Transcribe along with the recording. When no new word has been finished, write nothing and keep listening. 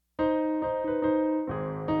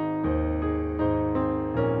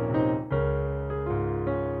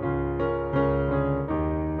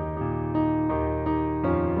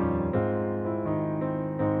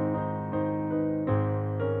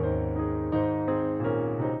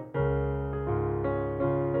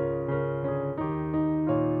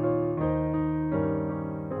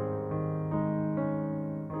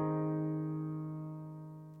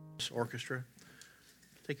Orchestra.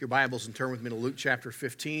 Take your Bibles and turn with me to Luke chapter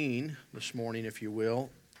 15 this morning, if you will.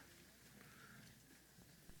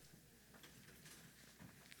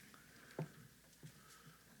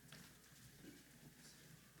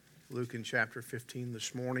 Luke in chapter 15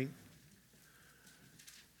 this morning.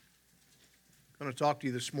 I'm going to talk to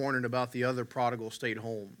you this morning about the other prodigal stayed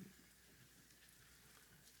home.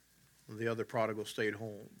 The other prodigal stayed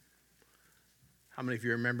home. How many of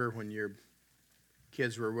you remember when your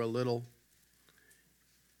kids were real little?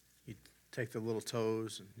 You take their little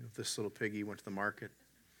toes, and this little piggy went to the market.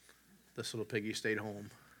 This little piggy stayed home.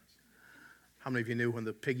 How many of you knew when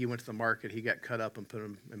the piggy went to the market, he got cut up and put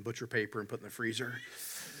in butcher paper and put in the freezer?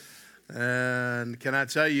 And can I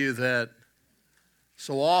tell you that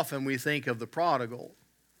so often we think of the prodigal,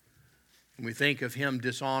 and we think of him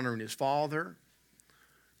dishonoring his father.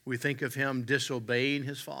 We think of him disobeying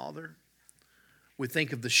his father. We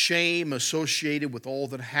think of the shame associated with all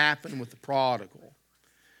that happened with the prodigal.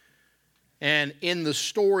 And in the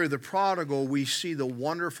story of the prodigal, we see the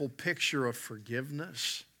wonderful picture of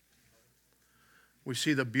forgiveness. We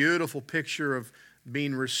see the beautiful picture of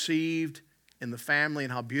being received in the family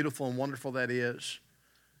and how beautiful and wonderful that is.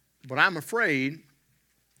 But I'm afraid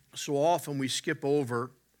so often we skip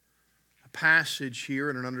over a passage here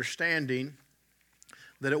and an understanding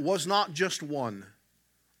that it was not just one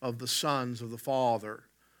of the sons of the father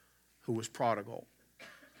who was prodigal,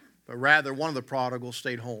 but rather one of the prodigals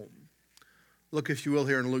stayed home. Look, if you will,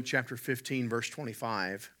 here in Luke chapter 15, verse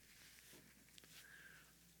 25.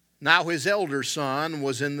 Now his elder son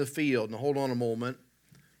was in the field. Now hold on a moment.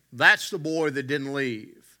 That's the boy that didn't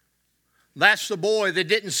leave. That's the boy that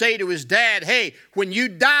didn't say to his dad, hey, when you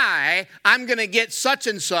die, I'm going to get such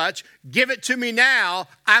and such. Give it to me now.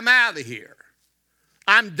 I'm out of here.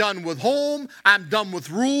 I'm done with home. I'm done with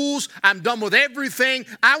rules. I'm done with everything.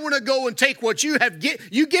 I want to go and take what you have.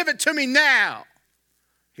 You give it to me now.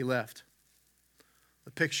 He left.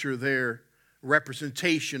 The picture there,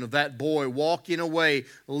 representation of that boy walking away,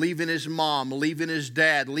 leaving his mom, leaving his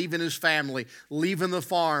dad, leaving his family, leaving the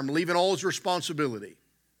farm, leaving all his responsibility.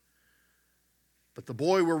 But the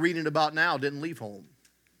boy we're reading about now didn't leave home.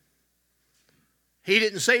 He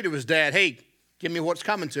didn't say to his dad, hey, give me what's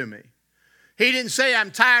coming to me. He didn't say,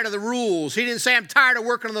 I'm tired of the rules. He didn't say, I'm tired of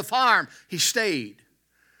working on the farm. He stayed.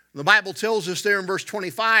 The Bible tells us there in verse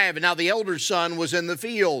 25, and now the elder son was in the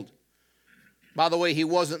field. By the way, he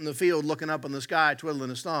wasn't in the field looking up in the sky, twiddling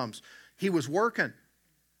his thumbs. He was working.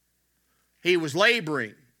 He was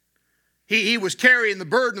laboring. He was carrying the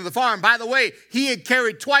burden of the farm. By the way, he had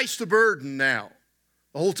carried twice the burden now.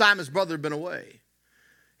 The whole time his brother had been away.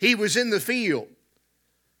 He was in the field.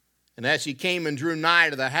 And as he came and drew nigh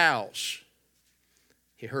to the house,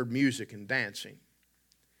 he heard music and dancing.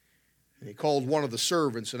 And he called one of the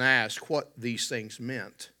servants and asked what these things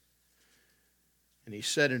meant. And he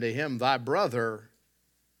said unto him, thy brother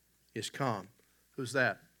is come. Who's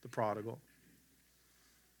that? The prodigal.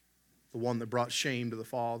 The one that brought shame to the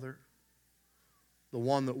father. The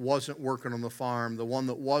one that wasn't working on the farm. The one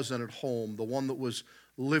that wasn't at home. The one that was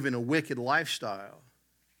living a wicked lifestyle.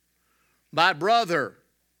 Thy brother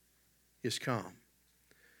is come.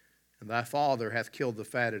 And thy father hath killed the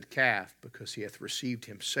fatted calf, because he hath received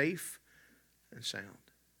him safe and sound.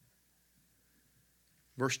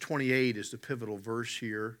 Verse 28 is the pivotal verse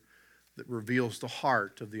here that reveals the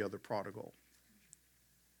heart of the other prodigal.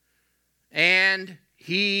 And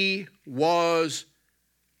he was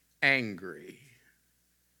angry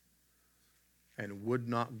and would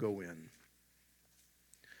not go in.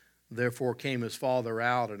 Therefore came his father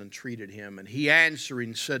out and entreated him. And he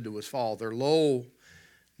answering said to his father, lo,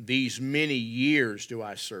 these many years do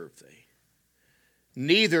I serve thee.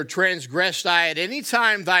 Neither transgressed I at any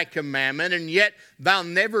time thy commandment, and yet thou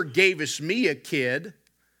never gavest me a kid,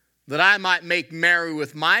 that I might make merry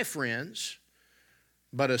with my friends.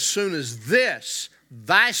 But as soon as this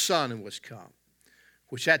thy son was come,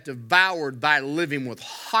 which hath devoured thy living with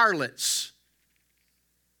harlots,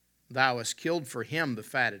 thou hast killed for him the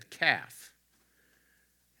fatted calf.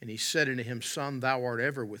 And he said unto him, son, thou art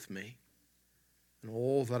ever with me, and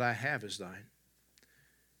all that I have is thine.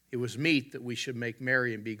 It was meet that we should make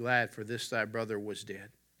merry and be glad, for this thy brother was dead,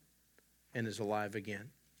 and is alive again,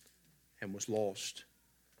 and was lost,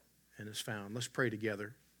 and is found. Let's pray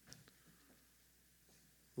together.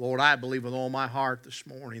 Lord, I believe with all my heart this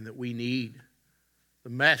morning that we need the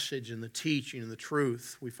message and the teaching and the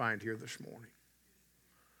truth we find here this morning.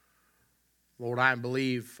 Lord, I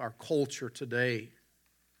believe our culture today,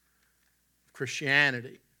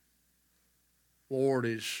 Christianity, Lord,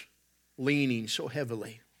 is leaning so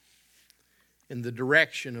heavily in the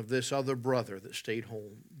direction of this other brother that stayed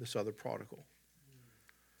home, this other prodigal.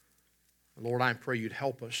 Lord, I pray you'd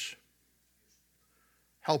help us.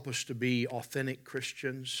 Help us to be authentic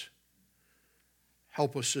Christians.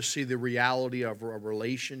 Help us to see the reality of a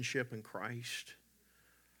relationship in Christ.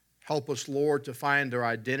 Help us, Lord, to find our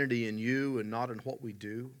identity in you and not in what we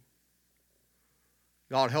do.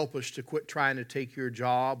 God, help us to quit trying to take your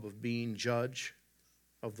job of being judge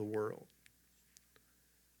of the world.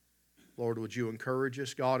 Lord, would you encourage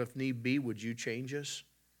us? God, if need be, would you change us?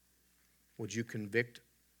 Would you convict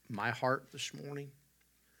my heart this morning?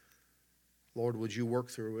 Lord, would you work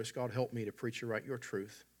through us? God, help me to preach and write your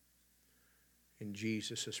truth. In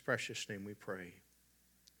Jesus' precious name we pray.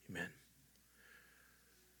 Amen.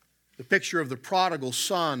 The picture of the prodigal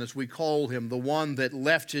son, as we call him, the one that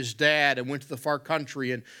left his dad and went to the far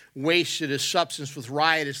country and wasted his substance with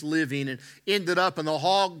riotous living and ended up in the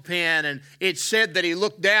hog pen. And it said that he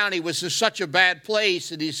looked down, he was in such a bad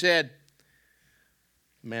place, and he said,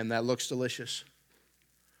 man, that looks delicious.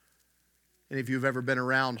 And if you've ever been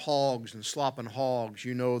around hogs and slopping hogs,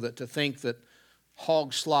 you know that to think that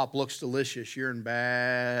hog slop looks delicious, you're in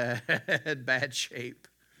bad shape.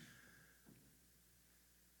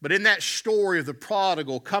 But in that story of the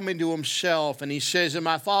prodigal coming to himself, and he says, in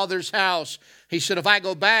my father's house, he said, if I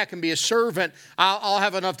go back and be a servant, I'll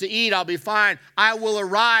have enough to eat, I'll be fine. I will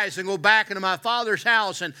arise and go back into my father's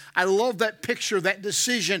house. And I love that picture, that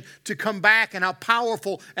decision to come back, and how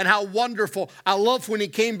powerful and how wonderful. I love when he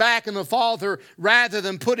came back and the father, rather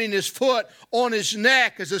than putting his foot on his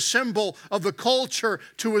neck as a symbol of the culture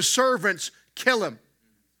to his servants, kill him.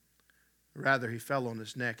 Rather, he fell on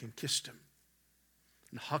his neck and kissed him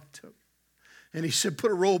and hugged him. And he said,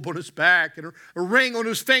 put a robe on his back and a ring on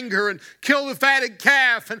his finger and kill the fatted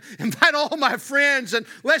calf and invite all my friends and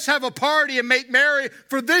let's have a party and make merry,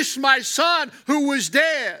 for this my son who was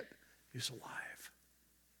dead is alive.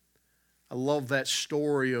 I love that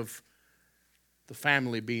story of the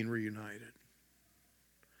family being reunited.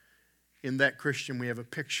 In that, Christian, we have a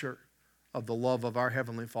picture of the love of our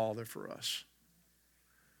Heavenly Father for us.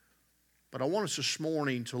 But I want us this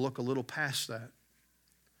morning to look a little past that.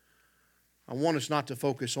 I want us not to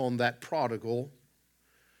focus on that prodigal,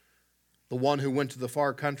 the one who went to the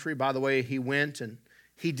far country. By the way, he went and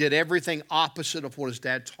he did everything opposite of what his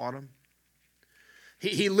dad taught him.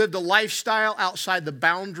 He lived a lifestyle outside the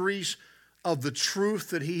boundaries of the truth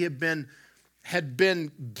that he had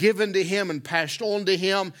been given to him and passed on to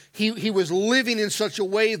him. He was living in such a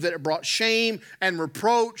way that it brought shame and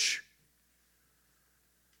reproach.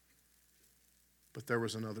 But there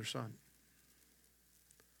was another son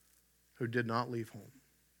who did not leave home,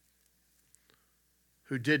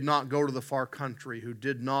 who did not go to the far country, who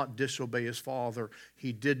did not disobey his father.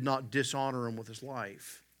 He did not dishonor him with his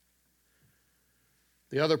life.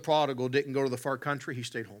 The other prodigal didn't go to the far country, he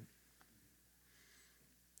stayed home.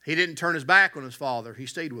 He didn't turn his back on his father, he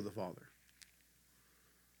stayed with the father.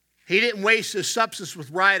 He didn't waste his substance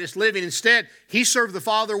with riotous living. Instead, he served the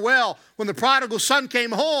father well. When the prodigal son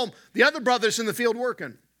came home, the other brother's in the field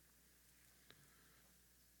working.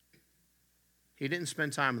 He didn't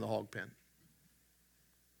spend time in the hog pen.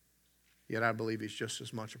 Yet I believe he's just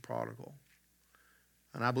as much a prodigal.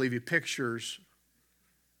 And I believe he pictures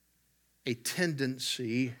a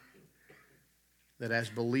tendency that as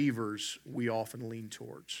believers we often lean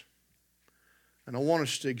towards. And I want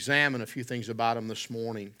us to examine a few things about him this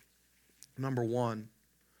morning. Number one,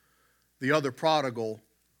 the other prodigal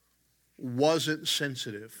wasn't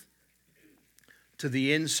sensitive to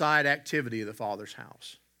the inside activity of the father's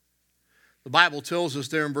house. The Bible tells us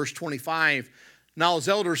there in verse 25, now his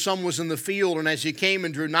elder son was in the field, and as he came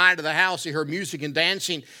and drew nigh to the house, he heard music and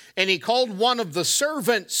dancing, and he called one of the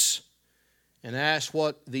servants and asked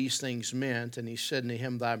what these things meant. And he said unto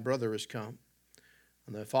him, thy brother is come,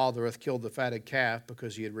 and thy father hath killed the fatted calf,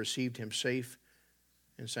 because he had received him safe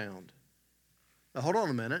and sound. Now hold on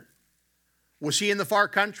a minute. Was he in the far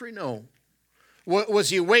country? No. Was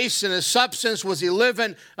he wasting his substance? Was he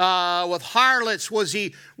living with harlots? Was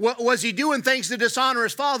he doing things to dishonor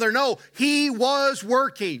his father? No, he was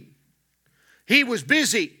working. He was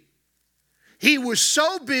busy. He was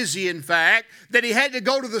so busy, in fact, that he had to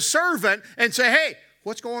go to the servant and say, hey,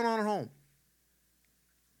 what's going on at home?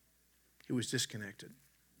 He was disconnected.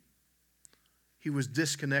 He was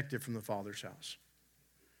disconnected from the father's house.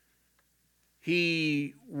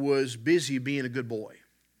 He was busy being a good boy.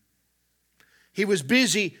 He was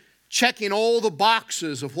busy checking all the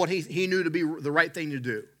boxes of what he knew to be the right thing to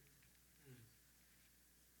do.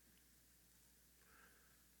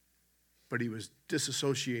 But he was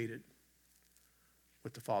disassociated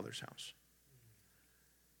with the Father's house.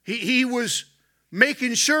 He was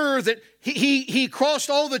making sure that he crossed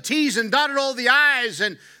all the T's and dotted all the I's,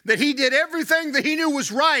 and that he did everything that he knew was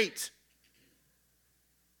right.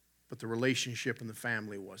 but the relationship in the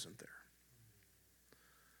family wasn't there.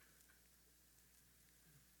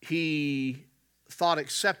 He thought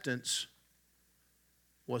acceptance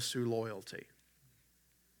was through loyalty.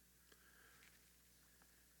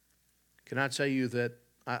 Can I tell you that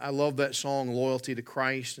I love that song, Loyalty to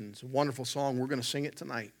Christ, and it's a wonderful song. We're going to sing it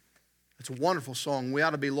tonight. It's a wonderful song. We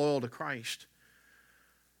ought to be loyal to Christ.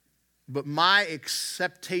 But my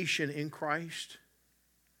acceptation in Christ,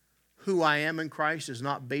 who I am in Christ, is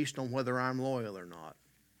not based on whether I'm loyal or not.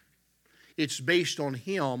 It's based on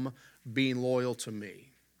Him being loyal to me.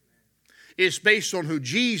 It's based on who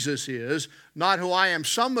Jesus is, not who I am.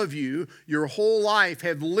 Some of you, your whole life,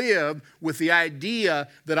 have lived with the idea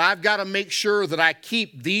that I've got to make sure that I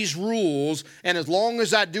keep these rules, and as long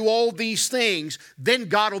as I do all these things, then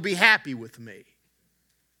God will be happy with me.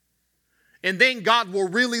 And then God will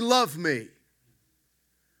really love me.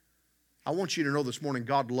 I want you to know this morning,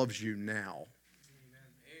 God loves you now.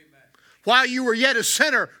 Amen. While you were yet a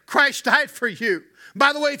sinner, Christ died for you.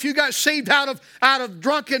 By the way, if you got saved out of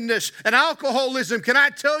drunkenness and alcoholism, can I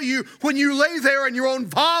tell you, when you lay there in your own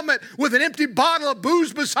vomit with an empty bottle of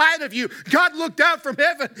booze beside of you, God looked down from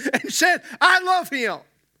heaven and said, I love him.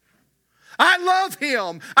 I love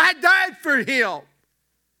him. I died for him.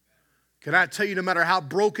 Can I tell you, no matter how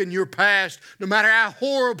broken your past, no matter how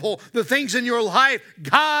horrible the things in your life,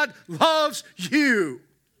 God loves you.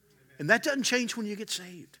 And that doesn't change when you get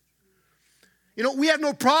saved. You know, we have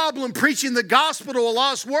no problem preaching the gospel to a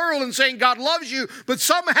lost world and saying God loves you, but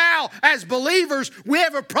somehow, as believers, we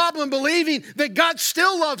have a problem believing that God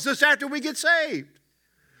still loves us after we get saved.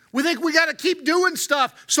 We think we got to keep doing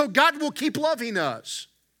stuff so God will keep loving us.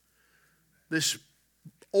 This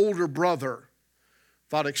older brother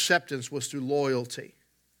thought acceptance was through loyalty.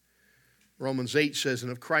 Romans 8 says,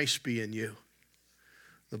 and if Christ be in you,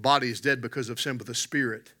 the body is dead because of sin, but the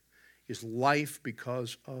spirit is life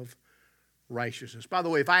because of righteousness. By the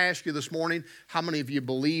way, if I ask you this morning, how many of you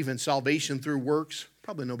believe in salvation through works?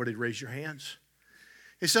 Probably nobody would raise your hands.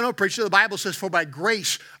 He said, no, preacher, the Bible says, for by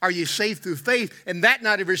grace are you saved through faith, and that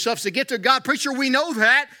not of yourselves to get to God. Preacher, we know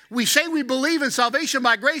that. We say we believe in salvation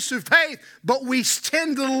by grace through faith, but we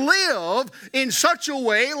tend to live in such a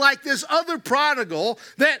way like this other prodigal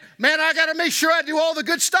that, man, I got to make sure I do all the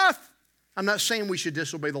good stuff. I'm not saying we should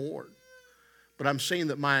disobey the Lord, but I'm saying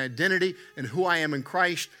that my identity and who I am in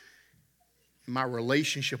Christ, my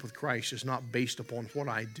relationship with Christ is not based upon what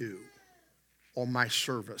I do or my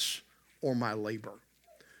service or my labor.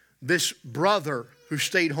 This brother who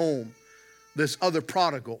stayed home, this other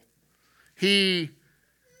prodigal, he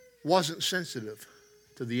wasn't sensitive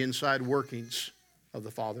to the inside workings of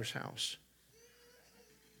the Father's house.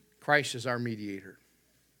 Christ is our mediator.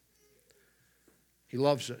 He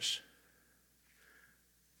loves us.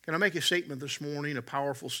 Can I make a statement this morning, a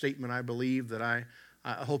powerful statement I believe that I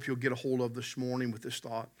hope you'll get a hold of this morning with this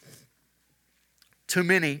thought. Too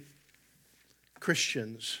many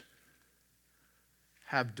Christians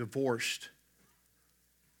have divorced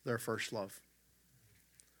their first love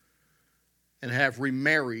and have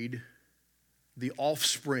remarried the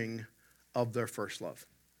offspring of their first love.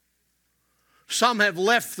 Some have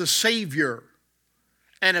left the Savior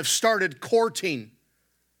and have started courting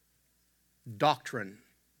doctrine.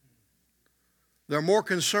 They're more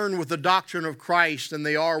concerned with the doctrine of Christ than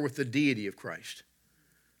they are with the deity of Christ.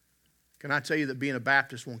 Can I tell you that being a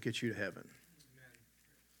Baptist won't get you to heaven?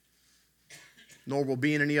 Nor will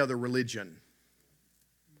being any other religion.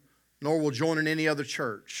 Nor will joining any other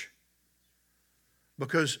church.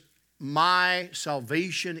 Because my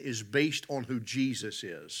salvation is based on who Jesus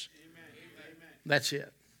is. Amen. That's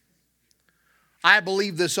it. I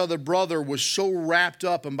believe this other brother was so wrapped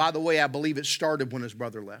up, and by the way, I believe it started when his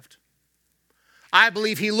brother left. I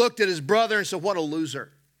believe he looked at his brother and said, what a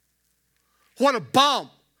loser. What a bum.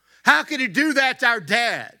 How could he do that to our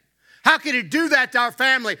dad? How could he do that to our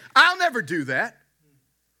family? I'll never do that.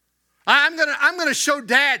 I'm going to show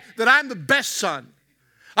Dad that I'm the best son.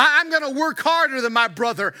 I'm going to work harder than my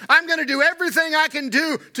brother. I'm going to do everything I can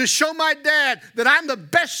do to show my dad that I'm the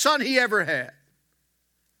best son he ever had.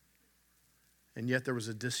 And yet there was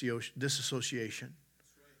a disassociation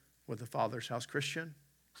with the Father's house. Christian,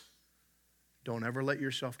 don't ever let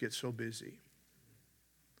yourself get so busy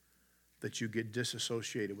that you get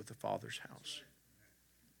disassociated with the Father's house.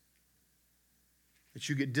 That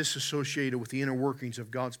you get disassociated with the inner workings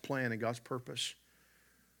of God's plan and God's purpose.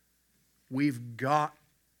 We've got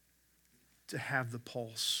to have the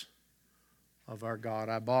pulse of our God.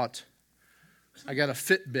 I got a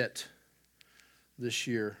Fitbit this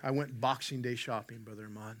year. I went Boxing Day shopping, Brother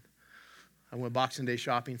Ahmad. I went Boxing Day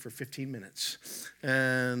shopping for 15 minutes.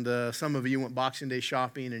 And some of you went Boxing Day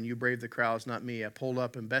shopping and you braved the crowds, not me. I pulled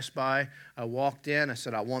up in Best Buy. I walked in. I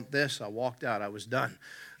said, I want this. I walked out. I was done.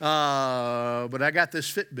 But I got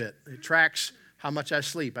this Fitbit. It tracks how much I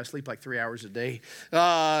sleep. I sleep like 3 hours a day.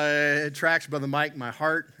 It tracks, Brother Mike, my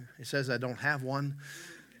heart. It says I don't have one.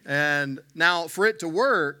 And now for it to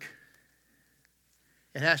work,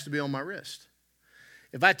 it has to be on my wrist.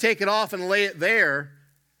 If I take it off and lay it there,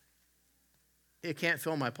 it can't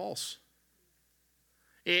feel my pulse.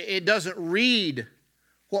 It doesn't read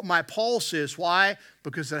what my pulse is. Why?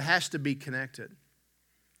 Because it has to be connected.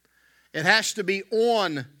 It has to be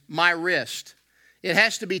on my wrist. It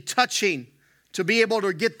has to be touching to be able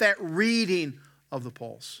to get that reading of the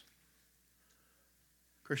pulse.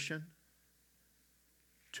 Christian,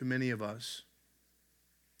 too many of us,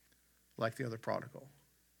 like the other prodigal,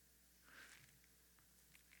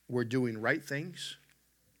 we're doing right things.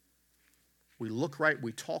 We look right,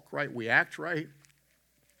 we talk right, we act right.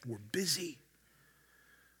 We're busy.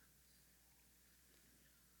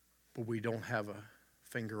 But we don't have a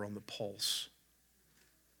finger on the pulse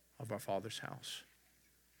of our Father's house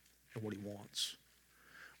and what He wants.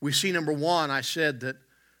 We see, number one, I said that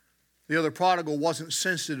the other prodigal wasn't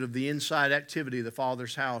sensitive to the inside activity of the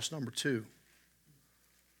Father's house. Number two,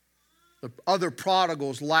 the other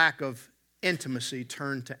prodigal's lack of intimacy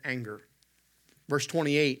turned to anger. Verse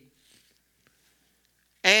 28.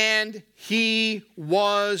 And he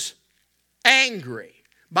was angry.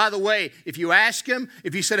 By the way, if you ask him,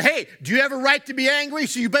 if he said, hey, do you have a right to be angry?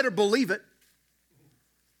 So you better believe it.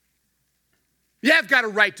 Yeah, I've got a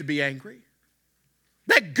right to be angry.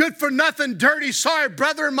 That good-for-nothing, dirty, sorry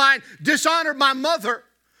brother of mine dishonored my mother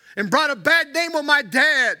and brought a bad name on my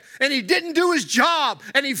dad. And he didn't do his job.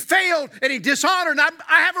 And he failed and he dishonored. And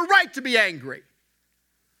I have a right to be angry.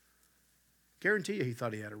 Guarantee you he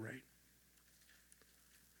thought he had a right.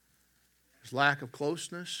 His lack of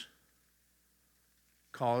closeness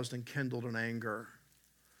caused and kindled an anger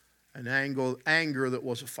that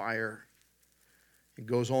was a fire. It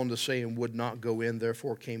goes on to say, and would not go in,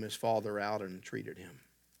 therefore came his father out and entreated him.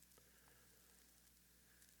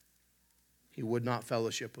 He would not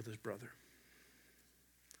fellowship with his brother.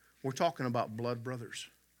 We're talking about blood brothers.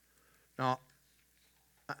 Now,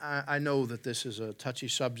 I know that this is a touchy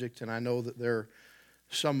subject, and I know that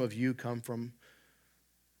some of you come from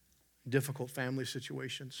difficult family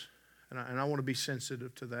situations, and I want to be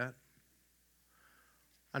sensitive to that.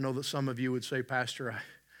 I know that some of you would say, Pastor,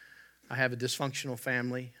 I have a dysfunctional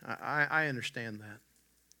family. I understand that.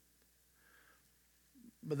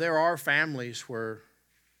 But there are families where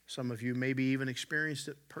some of you maybe even experienced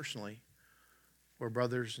it personally, where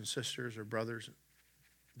brothers and sisters or brothers,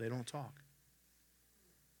 they don't talk.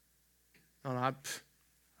 No, I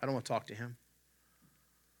don't want to talk to him.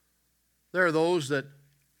 There are those that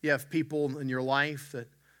you have people in your life that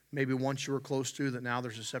maybe once you were close to, that now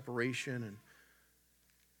there's a separation.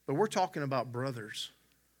 But we're talking about brothers.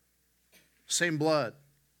 Same blood.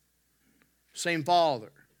 Same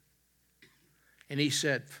father. And he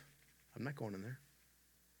said, I'm not going in there.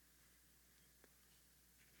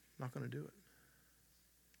 I'm not going to do it.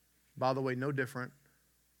 By the way, no different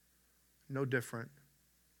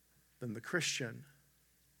than the Christian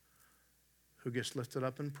who gets lifted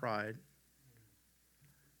up in pride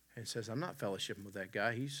and says, I'm not fellowshipping with that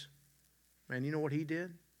guy. Man, you know what he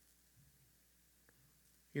did?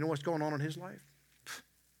 You know what's going on in his life? I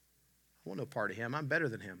want no part of him. I'm better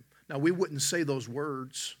than him. Now, we wouldn't say those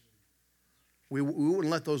words. We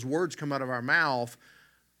wouldn't let those words come out of our mouth,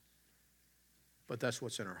 but that's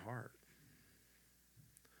what's in our heart.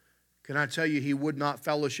 Can I tell you, he would not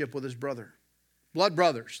fellowship with his brother. Blood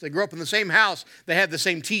brothers. They grew up in the same house. They had the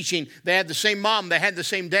same teaching. They had the same mom. They had the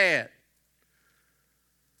same dad.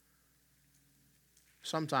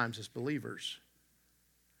 Sometimes as believers,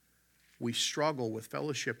 we struggle with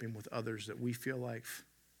fellowshipping with others that we feel like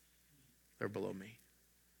they're below me.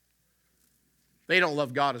 They don't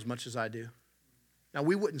love God as much as I do. Now,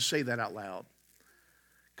 we wouldn't say that out loud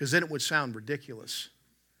because then it would sound ridiculous.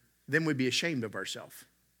 Then we'd be ashamed of ourselves.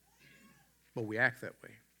 But we act that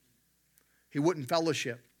way. He wouldn't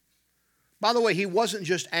fellowship. By the way, he wasn't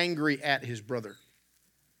just angry at his brother.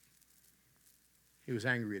 He was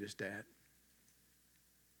angry at his dad.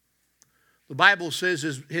 The Bible says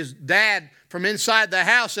his dad from inside the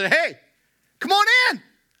house said, hey, come on in.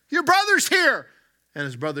 Your brother's here. And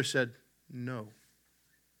his brother said, no.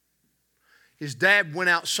 His dad went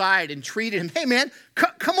outside and treated him. Hey, man,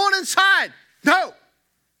 come on inside. No.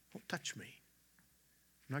 Don't touch me.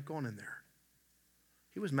 I'm not going in there.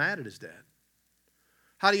 He was mad at his dad.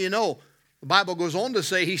 How do you know? The Bible goes on to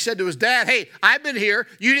say, he said to his dad, hey, I've been here.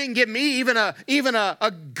 You didn't give me even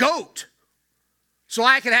a goat so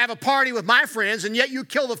I could have a party with my friends, and yet you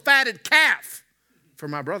killed a fatted calf for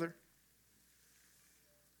my brother.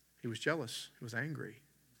 He was jealous. He was angry.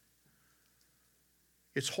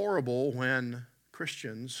 It's horrible when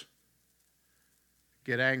Christians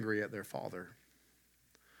get angry at their father.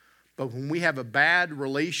 But when we have a bad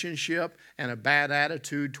relationship and a bad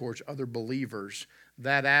attitude towards other believers,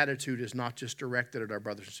 that attitude is not just directed at our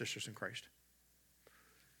brothers and sisters in Christ.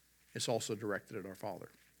 It's also directed at our Father.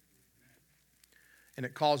 And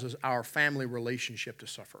it causes our family relationship to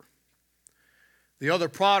suffer. The other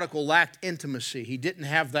prodigal lacked intimacy. He didn't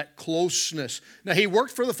have that closeness. Now, he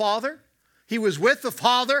worked for the Father. He was with the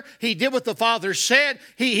Father. He did what the Father said.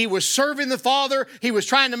 He was serving the Father. He was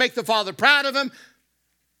trying to make the Father proud of him.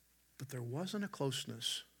 But there wasn't a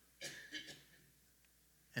closeness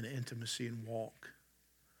and intimacy and walk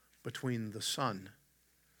between the Son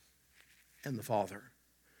and the Father.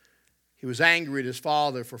 He was angry at his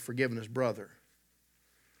father for forgiving his brother.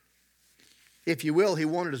 If you will, he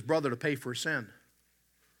wanted his brother to pay for his sin.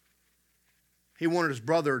 He wanted his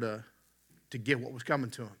brother to get what was coming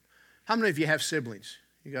to him. How many of you have siblings?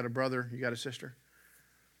 You got a brother, you got a sister?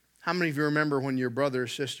 How many of you remember when your brother or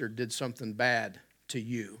sister did something bad to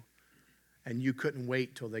you and you couldn't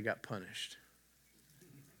wait till they got punished?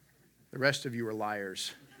 The rest of you are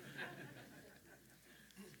liars.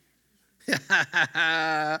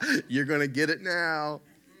 You're going to get it now.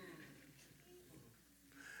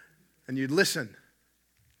 And you'd listen.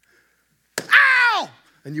 Ow!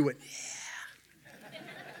 And you went, yeah.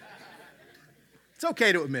 It's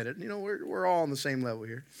okay to admit it. You know, we're all on the same level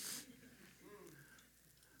here.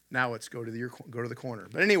 Now let's go to the corner.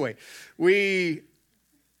 But anyway, we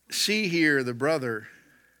see here the brother.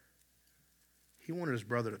 He wanted his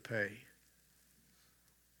brother to pay.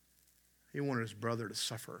 He wanted his brother to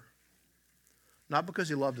suffer. Not because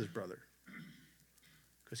he loved his brother,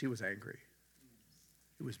 because he was angry.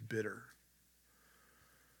 He was bitter.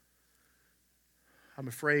 I'm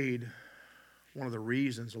afraid one of the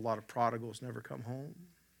reasons a lot of prodigals never come home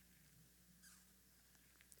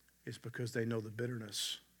is because they know the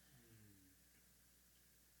bitterness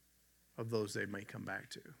of those they may come back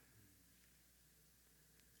to.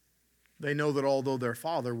 They know that although their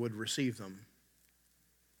father would receive them,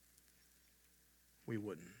 we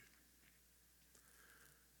wouldn't.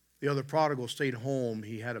 The other prodigal stayed home.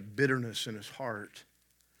 He had a bitterness in his heart.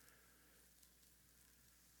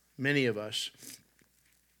 Many of us,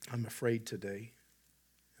 I'm afraid today,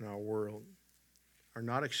 in our world, are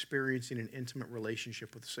not experiencing an intimate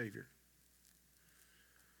relationship with the Savior.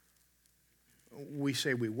 We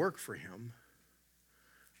say we work for Him.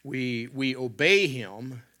 We obey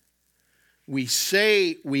Him. We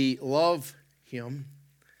say we love Him.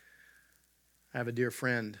 I have a dear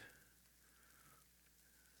friend,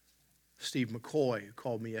 Steve McCoy, who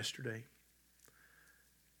called me yesterday.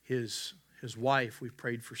 His wife, we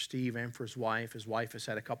prayed for Steve and for his wife. His wife has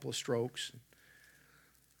had a couple of strokes.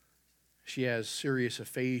 She has serious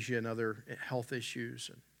aphasia and other health issues.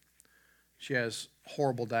 And she has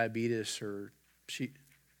horrible diabetes. Her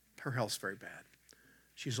health's very bad.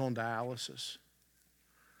 She's on dialysis.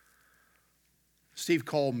 Steve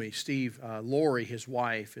called me. Lori, his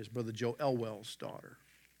wife, is Brother Joe Elwell's daughter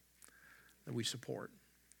that we support.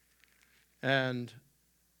 And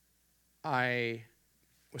I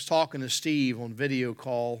was talking to Steve on video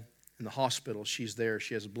call in the hospital. She's there.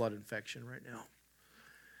 She has a blood infection right now.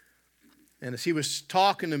 And as he was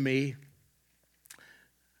talking to me,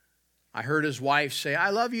 I heard his wife say,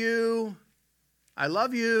 "I love you. I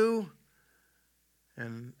love you."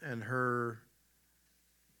 And her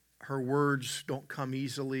words don't come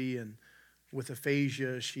easily. And with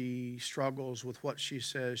aphasia, she struggles with what she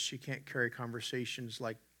says. She can't carry conversations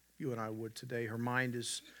like you and I would today. Her mind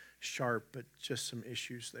is sharp, but just some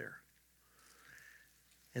issues there.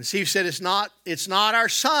 And Steve said, it's not our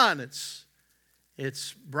son.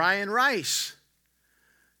 It's Brian Rice.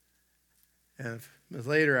 And a month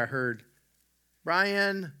later I heard,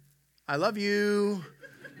 "Brian, I love you."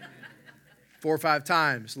 4 or 5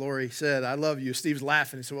 times Lori said, "I love you." Steve's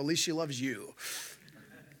laughing. He said, "Well, at least she loves you."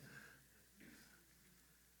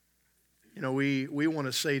 You know, we want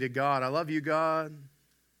to say to God, "I love you, God."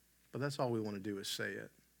 But that's all we want to do is say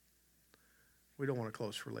it. We don't want a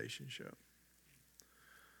close relationship.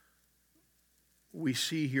 We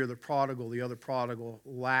see here the other prodigal,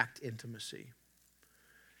 lacked intimacy.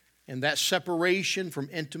 And that separation from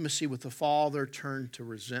intimacy with the Father turned to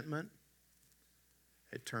resentment.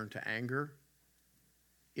 It turned to anger.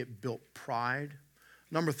 It built pride.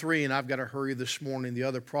 Number 3, and I've got to hurry this morning, the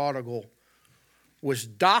other prodigal was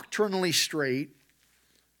doctrinally straight,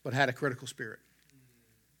 but had a critical spirit.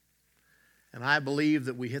 And I believe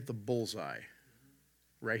that we hit the bullseye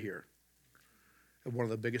right here of one of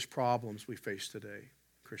the biggest problems we face today,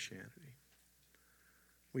 Christianity.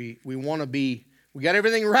 We want to be, we got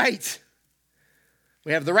everything right.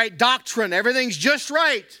 We have the right doctrine. Everything's just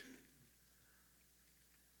right.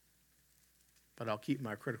 But I'll keep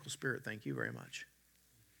my critical spirit. Thank you very much.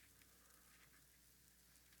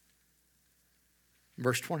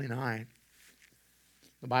 Verse 29,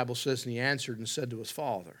 the Bible says, and he answered and said to his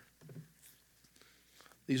father.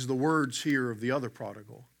 These are the words here of the other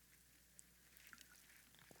prodigal.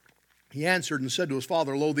 He answered and said to his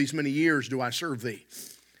father, Lo, these many years do I serve thee.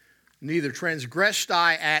 Neither transgressed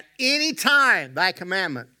I at any time thy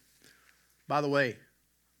commandment. By the way,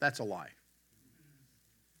 that's a lie.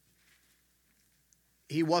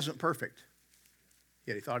 He wasn't perfect,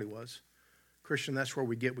 yet he thought he was. Christian, that's where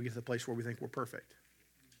we get to the place where we think we're perfect.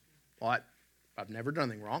 Well, I've never done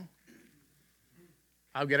anything wrong.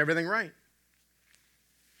 I'll get everything right.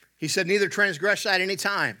 He said, neither transgress at any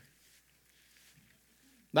time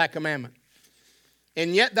thy commandment.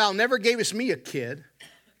 And yet thou never gavest me a kid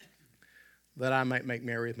that I might make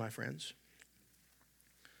merry with my friends.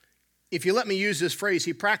 If you let me use this phrase,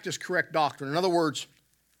 he practiced correct doctrine. In other words,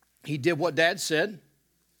 he did what Dad said.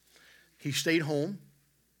 He stayed home.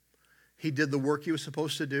 He did the work he was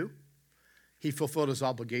supposed to do. He fulfilled his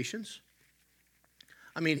obligations.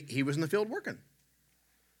 I mean, he was in the field working.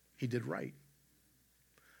 He did right.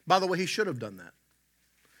 By the way, he should have done that.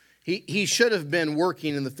 He should have been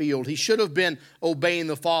working in the field. He should have been obeying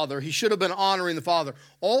the Father. He should have been honoring the Father.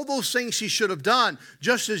 All those things he should have done.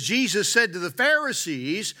 Just as Jesus said to the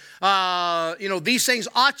Pharisees, these things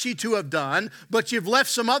ought ye to have done, but you've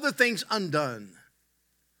left some other things undone.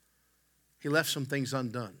 He left some things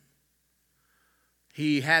undone.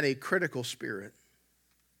 He had a critical spirit.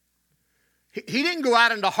 He didn't go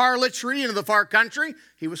out into harlotry into the far country.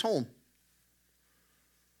 He was home.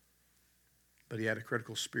 But he had a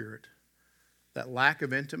critical spirit. That lack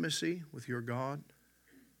of intimacy with your God,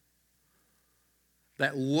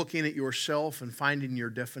 that looking at yourself and finding your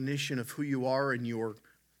definition of who you are and your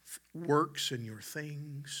works and your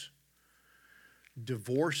things,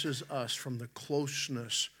 divorces us from the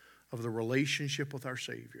closeness of the relationship with our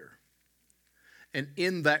Savior. And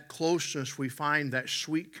in that closeness, we find that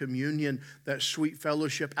sweet communion, that sweet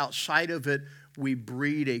fellowship. Outside of it, we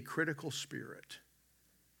breed a critical spirit.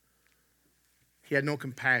 He had no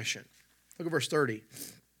compassion. Look at verse 30.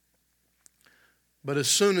 But as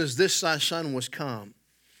soon as this thy son was come,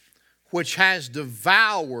 which has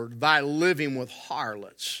devoured thy living with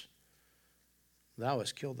harlots, thou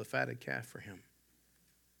hast killed the fatted calf for him.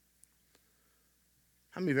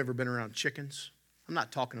 How many of you have ever been around chickens? I'm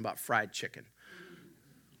not talking about fried chicken.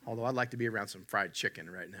 Although I'd like to be around some fried chicken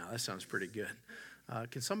right now. That sounds pretty good.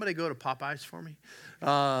 Can somebody go to Popeyes for me?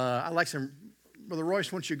 I'd like some... Brother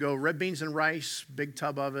Royce, once you go, red beans and rice, big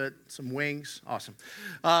tub of it, some wings. Awesome.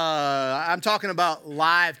 I'm talking about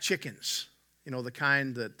live chickens. You know, the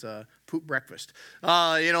kind that poop breakfast.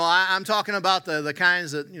 I'm talking about the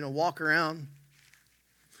kinds that, walk around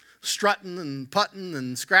strutting and putting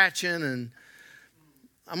and scratching. And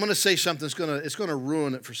I'm going to say something that's going to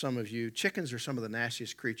ruin it for some of you. Chickens are some of the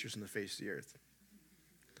nastiest creatures on the face of the earth.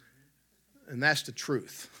 And that's the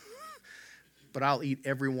truth. But I'll eat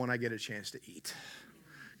every one I get a chance to eat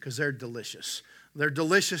because they're delicious. Their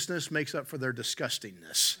deliciousness makes up for their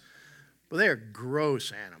disgustingness. But they are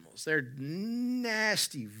gross animals. They're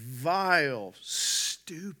nasty, vile,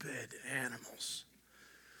 stupid animals.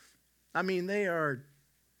 I mean,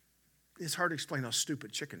 it's hard to explain how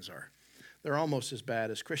stupid chickens are. They're almost as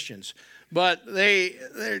bad as Christians. But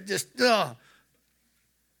they're just, ugh.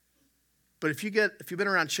 But if you've been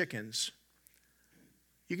around chickens,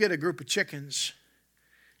 you get a group of chickens,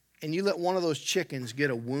 and you let one of those chickens get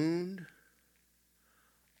a wound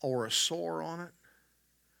or a sore on it.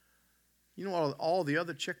 You know what all the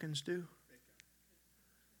other chickens do?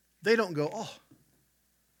 They don't go, oh,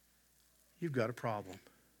 you've got a problem.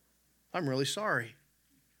 I'm really sorry.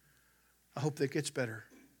 I hope that gets better.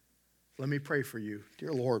 Let me pray for you.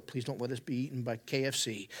 Dear Lord, please don't let us be eaten by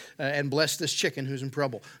KFC and bless this chicken who's in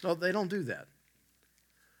trouble. No, they don't do that.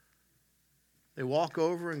 They walk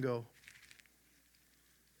over and go,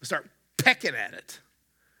 start pecking at it.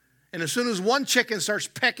 And as soon as one chicken starts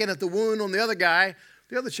pecking at the wound on the other guy,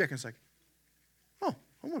 the other chicken's like, oh,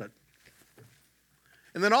 I want it.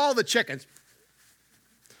 And then all the chickens,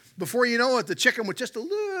 before you know it, the chicken with just a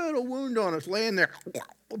little wound on it's laying there,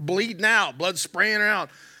 bleeding out, blood spraying out.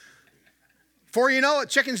 Before you know it,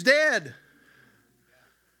 chicken's dead.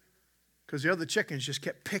 Because the other chickens just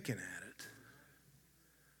kept picking at it.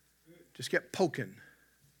 Just kept poking.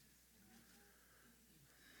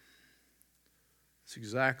 That's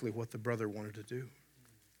exactly what the brother wanted to do.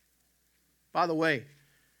 By the way,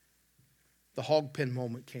 the hog pen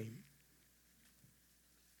moment came.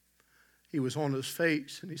 He was on his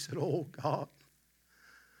face and he said, oh God,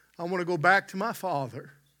 I want to go back to my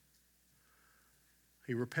father.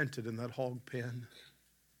 He repented in that hog pen.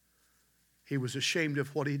 He was ashamed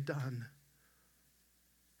of what he'd done.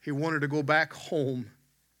 He wanted to go back home.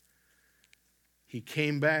 He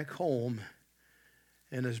came back home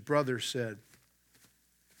and his brother said,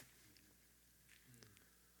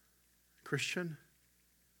 Christian,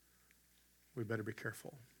 we better be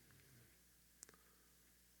careful.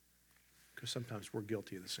 Because sometimes we're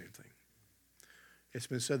guilty of the same thing. It's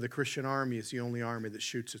been said the Christian army is the only army that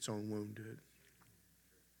shoots its own wounded.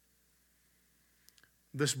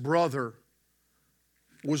 This brother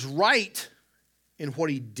was right in what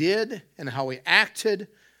he did and how he acted,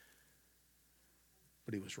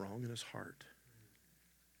 but he was wrong in his heart.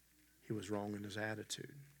 He was wrong in his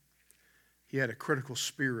attitude. He had a critical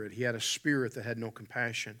spirit. He had a spirit that had no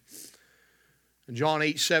compassion. And John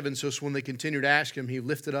 8:7 says, when they continued to ask him, he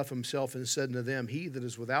lifted up himself and said unto them, he that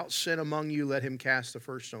is without sin among you, let him cast the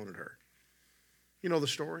first stone at her. You know the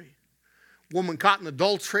story. Woman caught in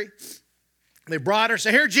adultery. They brought her,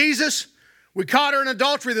 say, here, Jesus, we caught her in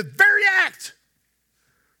adultery, the very act.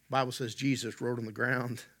 The Bible says Jesus wrote on the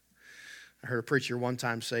ground. I heard a preacher one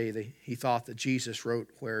time say that he thought that Jesus wrote,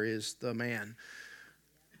 where is the man?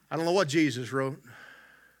 I don't know what Jesus wrote,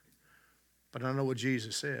 but I know what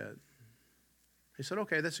Jesus said. He said,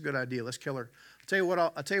 okay, that's a good idea. Let's kill her.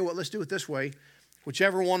 I'll tell you what, let's do it this way.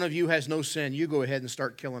 Whichever one of you has no sin, you go ahead and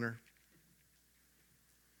start killing her.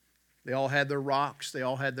 They all had their rocks. They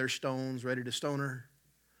all had their stones ready to stone her.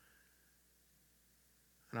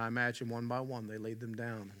 And I imagine one by one they laid them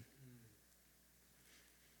down and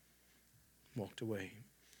walked away.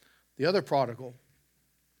 The other prodigal,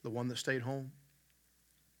 the one that stayed home,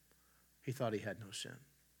 he thought he had no sin.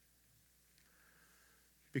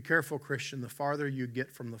 Be careful, Christian. The farther you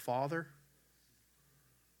get from the Father,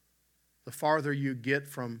 the farther you get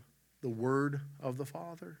from the Word of the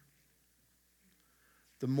Father,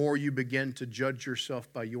 the more you begin to judge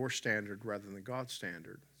yourself by your standard rather than God's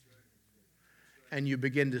standard. And you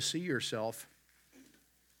begin to see yourself,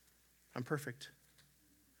 I'm perfect.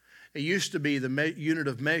 It used to be the unit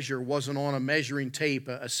of measure wasn't on a measuring tape,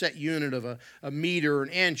 a set unit of a meter, an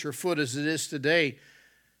inch, or foot as it is today.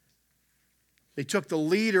 They took the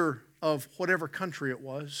leader of whatever country it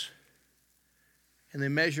was and they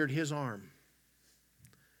measured his arm.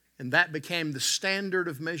 And that became the standard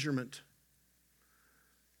of measurement.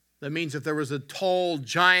 That means if there was a tall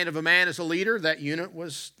giant of a man as a leader, that unit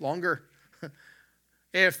was longer.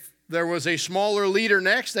 If there was a smaller leader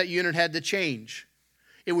next, that unit had to change.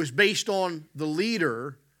 It was based on the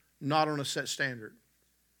leader, not on a set standard.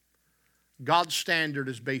 God's standard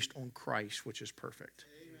is based on Christ, which is perfect.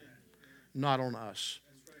 Amen. Not on us.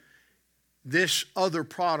 Right. This other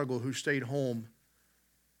prodigal who stayed home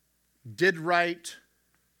did right,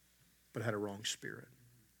 but had a wrong spirit.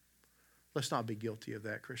 Let's not be guilty of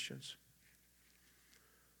that, Christians.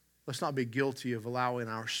 Let's not be guilty of allowing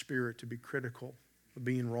our spirit to be critical, of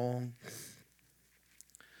being wrong.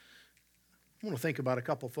 I want to think about a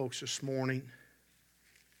couple folks this morning.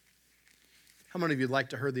 How many of you would like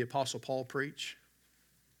to hear the Apostle Paul preach?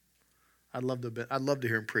 I'd love to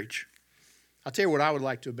hear him preach. I'll tell you what I would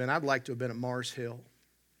like to have been. I'd like to have been at Mars Hill.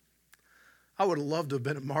 I would have loved to have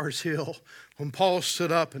been at Mars Hill when Paul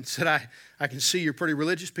stood up and said, I can see you're pretty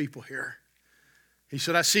religious people here. He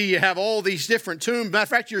said, I see you have all these different tombs. Matter of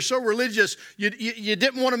fact, you're so religious, you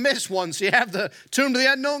didn't want to miss one. So you have the tomb to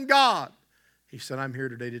the unknown God. He said, I'm here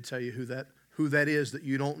today to tell you who that is that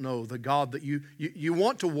you don't know. The God that you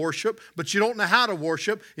want to worship, but you don't know how to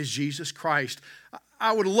worship is Jesus Christ.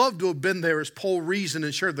 I would love to have been there as Paul reasoned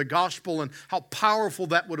and shared the gospel and how powerful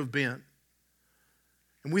that would have been.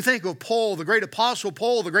 And we think of Paul, the great apostle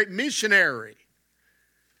Paul, the great missionary.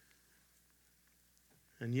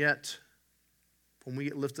 And yet, when we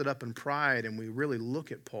get lifted up in pride and we really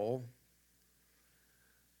look at Paul,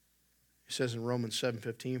 he says in Romans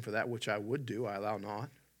 7:15, for that which I would do, I allow not.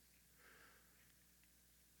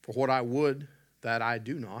 For what I would, that I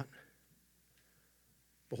do not.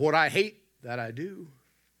 But what I hate, that I do.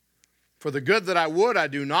 For the good that I would, I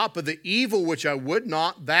do not. But the evil which I would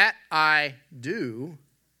not, that I do.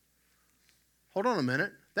 Hold on a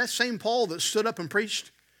minute. That same Paul that stood up and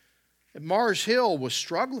preached at Mars Hill was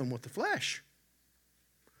struggling with the flesh.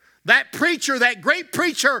 That preacher, that great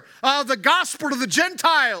preacher of the gospel to the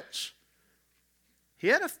Gentiles, he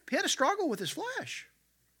had a struggle with his flesh.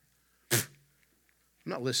 I'm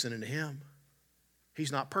I'm not listening to him.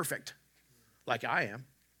 He's not perfect like I am.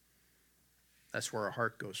 That's where our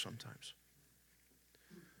heart goes sometimes.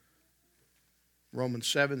 Romans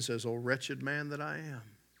 7 says, "Oh, wretched man that I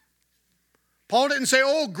am." Paul didn't say,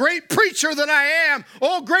 "Oh, great preacher that I am.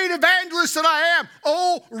 Oh, great evangelist that I am.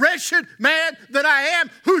 Oh, wretched man that I am.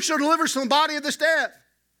 Who shall deliver us from the body of this death?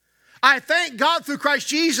 I thank God through Christ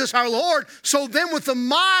Jesus our Lord. So then with the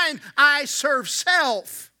mind I serve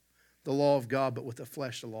self, the law of God, but with the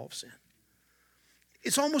flesh the law of sin."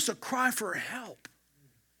 It's almost a cry for help.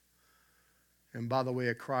 And by the way,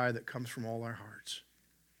 a cry that comes from all our hearts.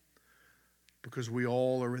 Because we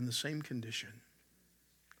all are in the same condition.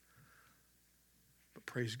 But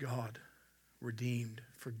praise God, redeemed,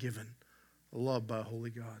 forgiven, loved by a holy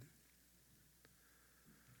God.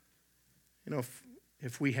 You know,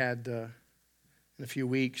 if we had, in a few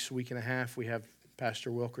weeks, a week and a half, we have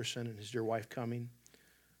Pastor Wilkerson and his dear wife coming.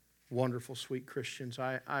 Wonderful, sweet Christians.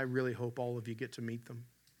 I really hope all of you get to meet them.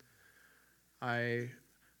 I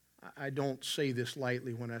don't say this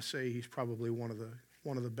lightly when I say he's probably one of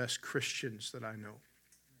the best Christians that I know.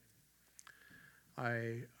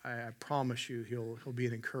 I promise you he'll be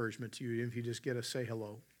an encouragement to you if you just get to say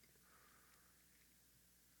hello.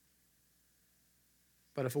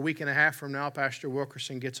 But if a week and a half from now Pastor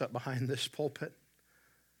Wilkerson gets up behind this pulpit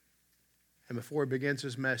and before he begins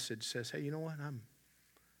his message says, "Hey, you know what? I'm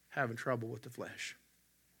having trouble with the flesh.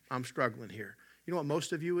 I'm struggling here." You know what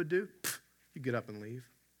most of you would do? You'd get up and leave.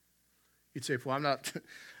 You'd say, "Well,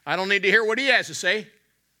 I don't need to hear what he has to say."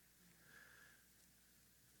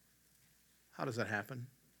 How does that happen?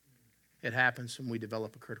 It happens when we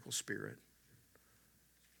develop a critical spirit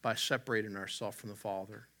by separating ourselves from the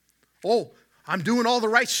Father. Oh, I'm doing all the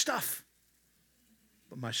right stuff,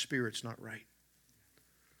 but my spirit's not right.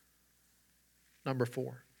 Number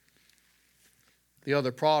 4. The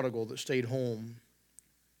other prodigal that stayed home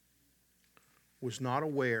was not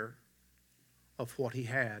aware of what he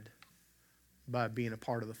had by being a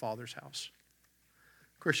part of the Father's house.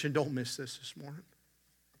 Christian, don't miss this morning.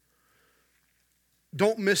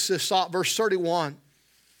 Don't miss this thought. Verse 31.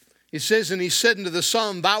 It says, "And he said unto the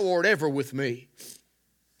son, Thou art ever with me,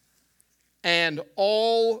 and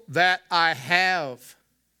all that I have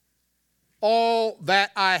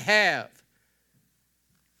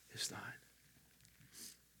is thine."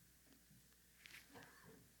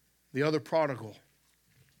 The other prodigal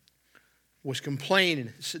was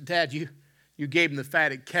complaining. He said, "Dad, you gave him the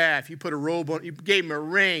fatted calf. You put a robe on. You gave him a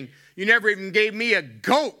ring. You never even gave me a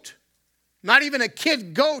goat. Not even a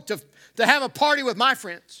kid goat to have a party with my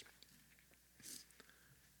friends."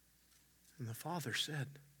 And the father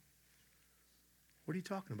said, "What are you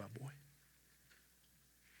talking about, boy?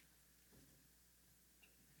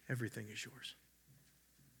 Everything is yours."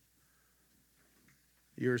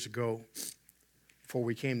 Years ago, before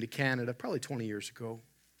we came to Canada, probably 20 years ago,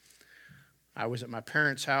 I was at my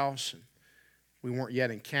parents' house, and we weren't yet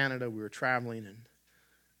in Canada. We were traveling, and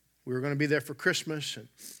we were going to be there for Christmas. And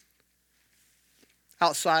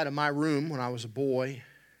outside of my room when I was a boy,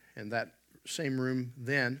 and that same room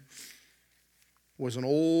then, was an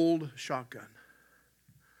old shotgun.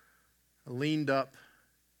 Leaned up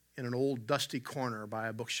in an old dusty corner by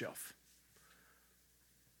a bookshelf.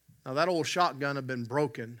 Now that old shotgun had been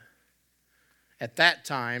broken at that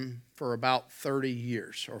time for about 30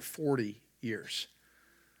 years or 40 years.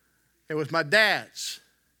 It was my dad's.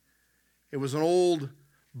 It was an old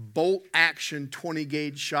bolt action 20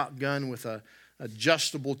 gauge shotgun with a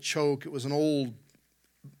adjustable choke. It was an old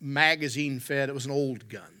magazine fed. It was an old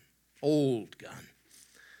gun. Old gun.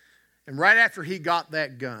 And right after he got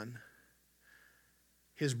that gun,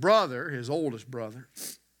 his brother, his oldest brother,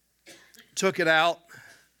 took it out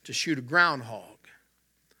to shoot a groundhog.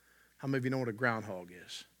 How many of you know what a groundhog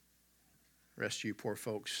is? The rest of you poor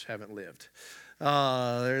folks haven't lived.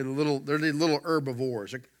 They're the little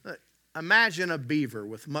herbivores. Imagine a beaver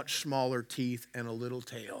with much smaller teeth and a little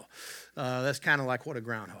tail. That's kind of like what a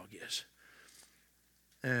groundhog is.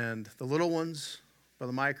 And the little ones,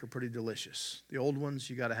 Brother Mike, are pretty delicious. The old ones,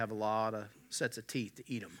 you got to have a lot of sets of teeth to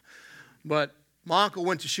eat them. But my uncle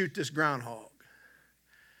went to shoot this groundhog.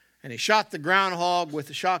 And he shot the groundhog with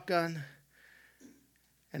the shotgun.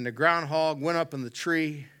 And the groundhog went up in the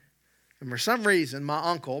tree. And for some reason, my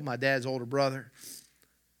uncle, my dad's older brother,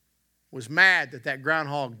 was mad that that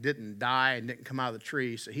groundhog didn't die and didn't come out of the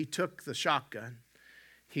tree. So he took the shotgun.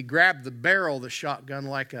 He grabbed the barrel of the shotgun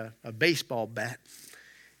like a baseball bat.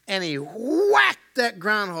 And he whacked that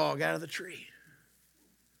groundhog out of the tree.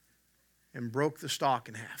 And broke the stalk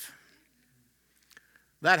in half.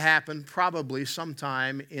 That happened probably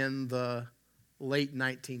sometime in the late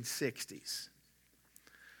 1960s.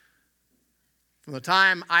 From the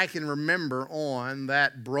time I can remember on,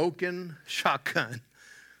 that broken shotgun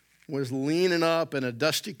was leaning up in a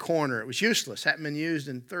dusty corner. It was useless. Hadn't been used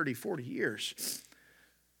in 30, 40 years.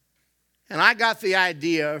 And I got the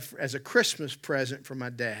idea as a Christmas present from my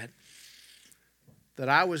dad that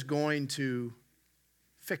I was going to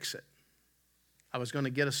fix it. I was going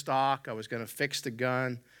to get a stock. I was going to fix the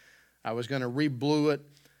gun. I was going to re-blue it.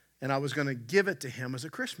 And I was going to give it to him as a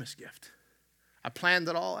Christmas gift. I planned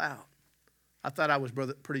it all out. I thought I was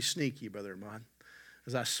pretty sneaky, Brother Ahmad.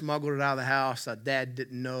 As I smuggled it out of the house, that Dad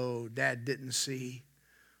didn't know, Dad didn't see.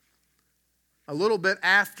 A little bit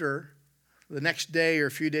after, the next day or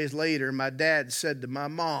a few days later, my dad said to my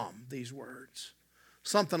mom these words.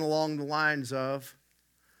 Something along the lines of,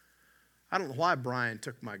 I don't know why Brian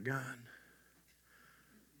took my gun.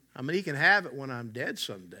 I mean, he can have it when I'm dead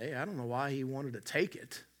someday. I don't know why he wanted to take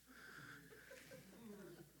it.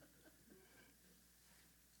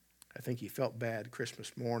 I think he felt bad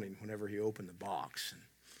Christmas morning whenever he opened the box and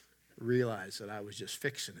realized that I was just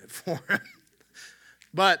fixing it for him.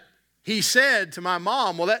 But he said to my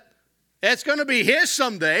mom, well, that's going to be his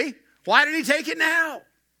someday. Why did he take it now?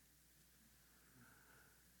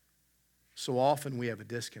 So often we have a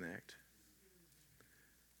disconnect.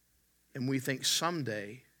 And we think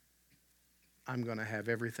someday I'm going to have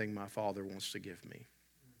everything my Father wants to give me.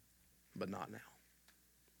 But not now.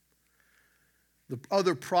 The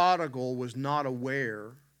other prodigal was not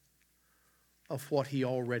aware of what he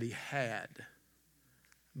already had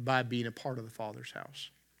by being a part of the Father's house.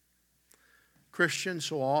 Christians,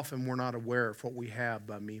 so often we're not aware of what we have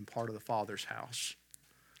by being part of the Father's house,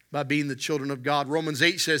 by being the children of God. Romans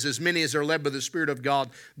 8 says, as many as are led by the Spirit of God,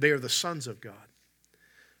 they are the sons of God.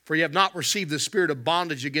 For ye have not received the spirit of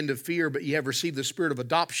bondage again to fear, but ye have received the spirit of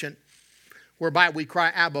adoption, whereby we cry,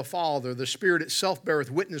 Abba, Father. The Spirit itself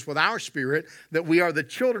beareth witness with our spirit that we are the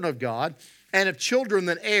children of God, and if children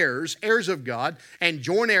then heirs, heirs of God, and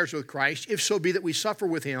joint heirs with Christ, if so be that we suffer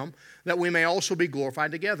with him, that we may also be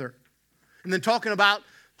glorified together. And then talking about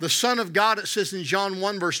the Son of God, it says in John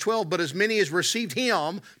 1 verse 12, but as many as received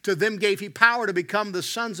him, to them gave he power to become the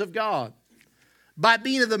sons of God. By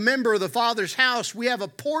being the member of the Father's house, we have a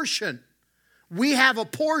portion. We have a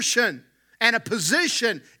portion and a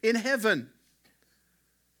position in heaven.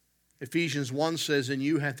 Ephesians 1 says, in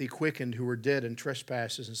you hath he quickened who were dead in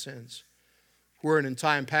trespasses and sins, wherein in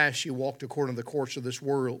time past ye walked according to the course of this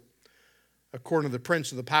world, according to the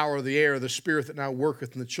prince of the power of the air, the spirit that now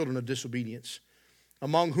worketh in the children of disobedience,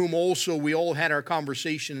 among whom also we all had our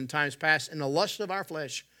conversation in times past in the lust of our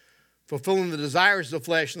flesh, fulfilling the desires of the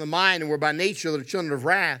flesh and the mind, and were by nature the children of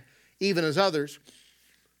wrath, even as others.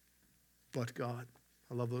 But God,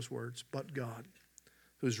 I love those words, but God,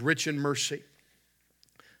 who is rich in mercy,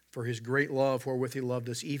 for his great love wherewith he loved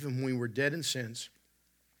us, even when we were dead in sins,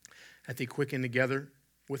 hath he quickened together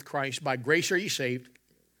with Christ. By grace are ye saved,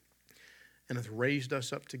 and hath raised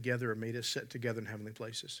us up together and made us sit together in heavenly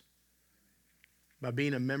places. By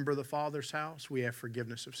being a member of the Father's house, we have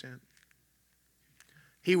forgiveness of sin.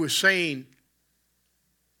 He was saying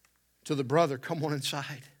to the brother, come on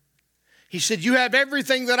inside. He said, you have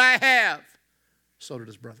everything that I have. So did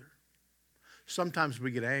his brother. Sometimes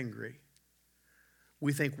we get angry.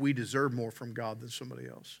 We think we deserve more from God than somebody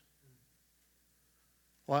else.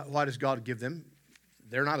 Why does God give them?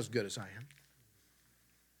 They're not as good as I am.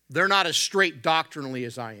 They're not as straight doctrinally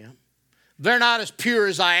as I am. They're not as pure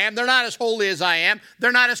as I am. They're not as holy as I am.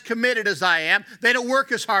 They're not as committed as I am. They don't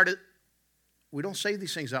work as hard as... We don't say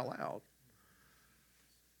these things out loud.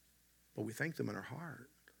 But we think them in our heart.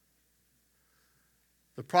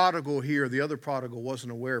 The prodigal here, the other prodigal,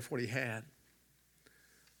 wasn't aware of what he had.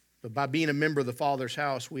 But by being a member of the Father's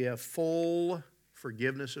house, we have full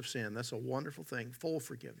forgiveness of sin. That's a wonderful thing, full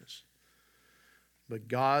forgiveness. But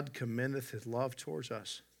God commendeth his love towards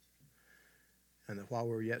us, and that while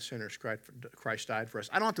we were yet sinners, Christ died for us.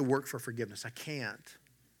 I don't have to work for forgiveness. I can't.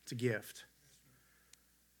 It's a gift.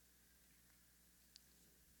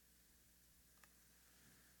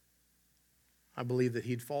 I believe that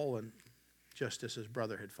he'd fallen just as his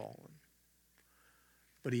brother had fallen.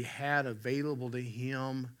 But he had available to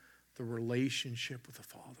him the relationship with the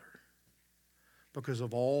Father because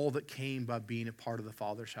of all that came by being a part of the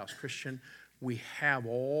Father's house. Christian, we have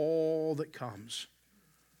all that comes.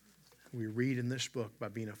 We read in this book by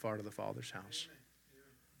being a part of the Father's house.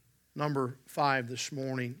 Number 5 this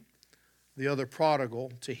morning, the other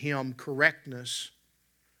prodigal, to him, correctness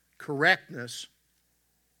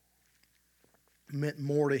meant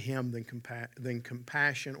more to him than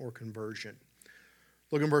compassion or conversion.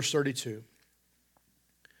 Look in verse 32.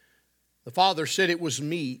 The father said it was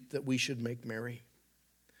meet that we should make merry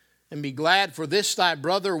and be glad, for this thy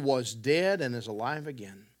brother was dead and is alive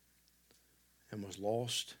again, and was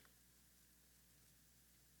lost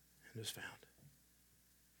and is found.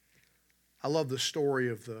 I love the story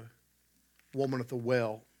of the woman at the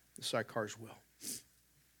well, the Sychar's well.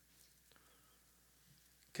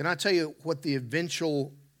 Can I tell you what the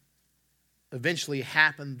eventually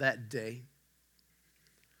happened that day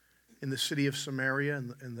in the city of Samaria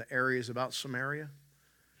and the areas about Samaria?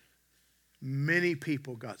 Many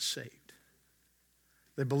people got saved.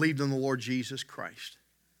 They believed in the Lord Jesus Christ.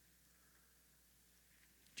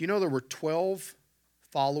 Do you know there were 12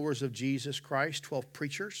 followers of Jesus Christ, 12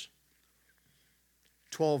 preachers,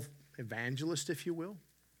 12 evangelists, if you will,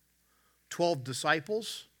 12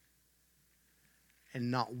 disciples, and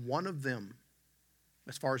not one of them,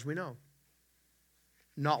 as far as we know,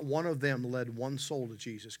 not one of them led one soul to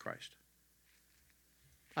Jesus Christ.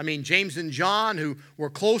 I mean, James and John, who were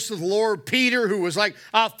close to the Lord, Peter, who was like,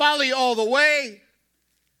 I'll follow you all the way.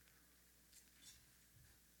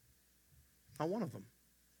 Not one of them.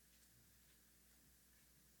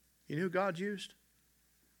 You know who God used?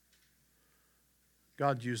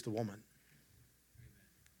 God used the woman.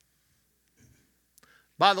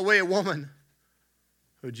 By the way, a woman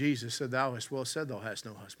who Jesus said, thou hast well said, thou hast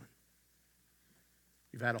no husband.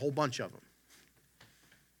 You've had a whole bunch of them.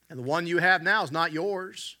 And the one you have now is not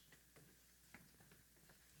yours.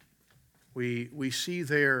 We see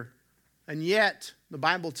there, and yet the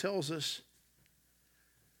Bible tells us,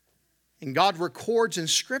 and God records in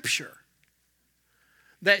Scripture,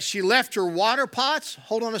 that she left her water pots.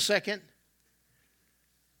 Hold on a second.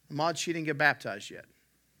 Ahmad, she didn't get baptized yet.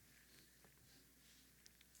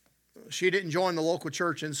 She didn't join the local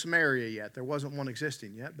church in Samaria yet. There wasn't one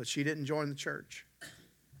existing yet, but she didn't join the church.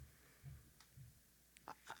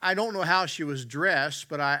 I don't know how she was dressed,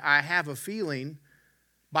 but I have a feeling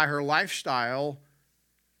by her lifestyle,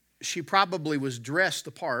 she probably was dressed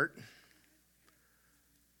the part.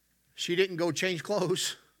 She didn't go change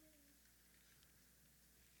clothes.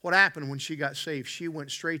 What happened when she got saved? She went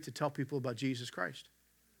straight to tell people about Jesus Christ.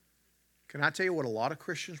 Can I tell you what a lot of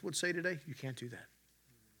Christians would say today? You can't do that.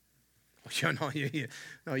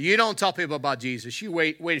 No, you don't tell people about Jesus. You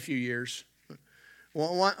wait a few years.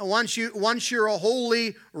 Once you're a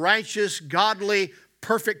holy, righteous, godly,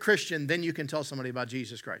 perfect Christian, then you can tell somebody about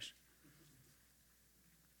Jesus Christ.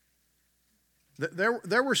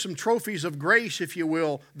 There were some trophies of grace, if you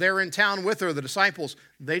will, there in town with her, the disciples.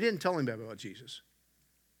 They didn't tell anybody about Jesus,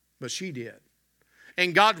 but she did.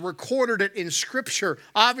 And God recorded it in Scripture.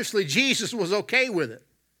 Obviously, Jesus was okay with it.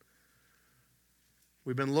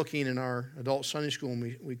 We've been looking in our adult Sunday school,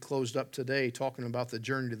 and we closed up today talking about the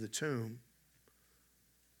journey to the tomb.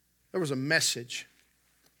 There was a message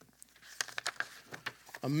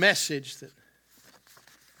that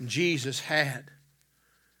Jesus had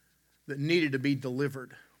that needed to be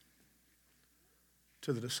delivered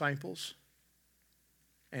to the disciples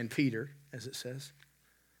and Peter, as it says.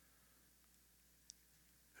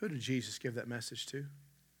 Who did Jesus give that message to?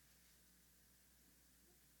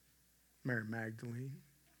 Mary Magdalene.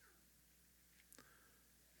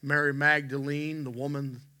 Mary Magdalene, the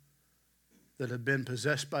woman that had been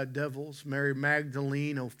possessed by devils. Mary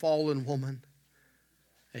Magdalene, a fallen woman.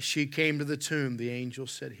 As she came to the tomb, the angel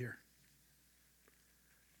said, here,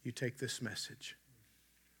 you take this message.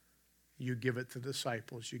 You give it to the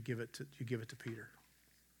disciples. You give it to Peter.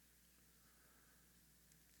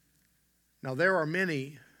 Now, there are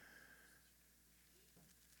many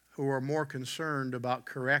who are more concerned about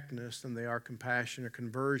correctness than they are compassion or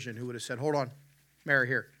conversion, who would have said, hold on, Mary,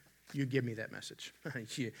 here, you give me that message.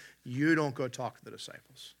 You don't go talk to the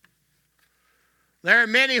disciples. There are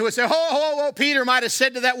many who would say, whoa, Peter might have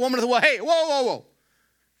said to that woman at the well, hey, whoa.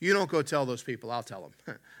 You don't go tell those people, I'll tell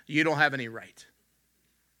them. You don't have any right.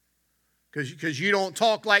 Because you don't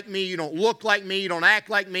talk like me, you don't look like me, you don't act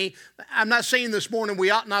like me. I'm not saying this morning we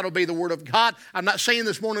ought not obey the Word of God. I'm not saying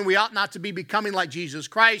this morning we ought not to be becoming like Jesus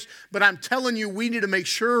Christ. But I'm telling you, we need to make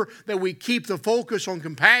sure that we keep the focus on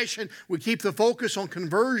compassion. We keep the focus on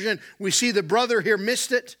conversion. We see the brother here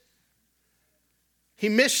missed it. He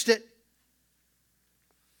missed it.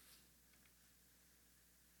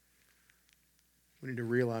 We need to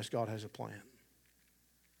realize God has a plan.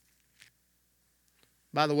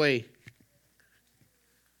 By the way,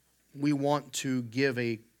 we want to give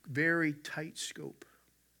a very tight scope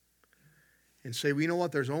and say, well, you know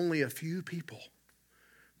what? There's only a few people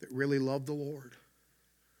that really love the Lord.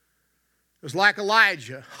 It was like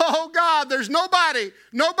Elijah. Oh, God, there's nobody.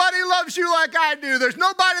 Nobody loves you like I do. There's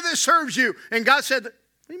nobody that serves you. And God said, what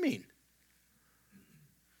do you mean?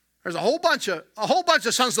 There's a whole bunch of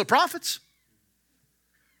sons of the prophets.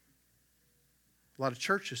 A lot of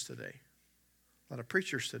churches today. A lot of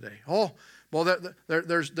preachers today. Oh, well,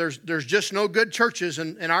 there's just no good churches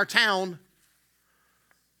in our town.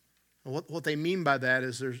 And what they mean by that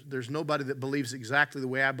is there's nobody that believes exactly the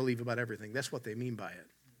way I believe about everything. That's what they mean by it.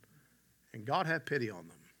 And God have pity on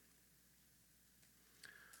them.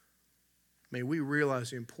 May we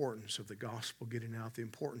realize the importance of the gospel getting out, the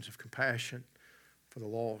importance of compassion for the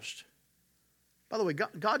lost. By the way,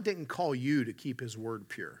 God didn't call you to keep His word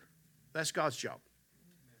pure. That's God's job.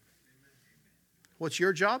 What's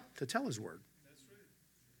your job? To tell His word.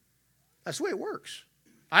 That's the way it works.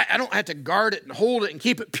 I don't have to guard it and hold it and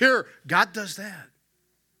keep it pure. God does that.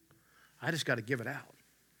 I just got to give it out.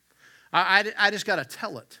 I just got to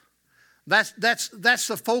tell it. That's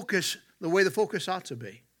the focus, the way the focus ought to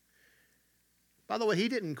be. By the way, He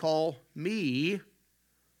didn't call me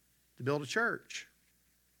to build a church.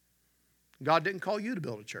 God didn't call you to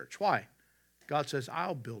build a church. Why? God says,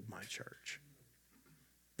 I'll build my church.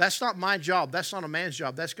 That's not my job. That's not a man's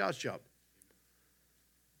job. That's God's job.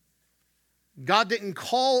 God didn't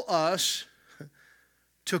call us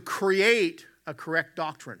to create a correct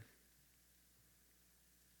doctrine.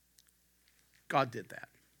 God did that.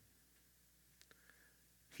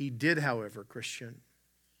 He did, however, Christian,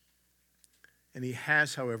 and He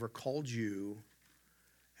has, however, called you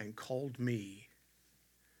and called me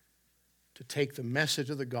to take the message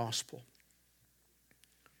of the gospel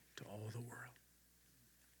to all the world.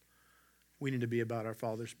 We need to be about our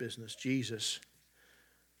Father's business. Jesus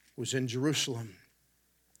was in Jerusalem.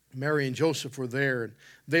 Mary and Joseph were there, and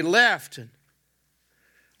they left, and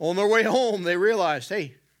on their way home they realized,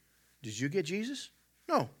 hey, did you get Jesus?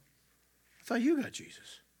 No, I thought you got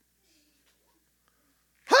Jesus.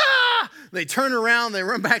 Ha! They turn around, they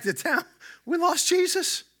run back to town. We lost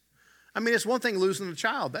Jesus. I mean, it's one thing losing a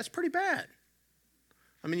child. That's pretty bad.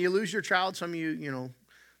 I mean, you lose your child. Some of you,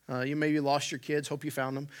 you maybe lost your kids. Hope you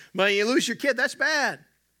found them. But you lose your kid, that's bad.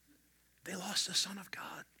 They lost the Son of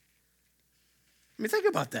God. I mean, think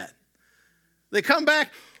about that. They come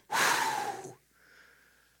back. Whew.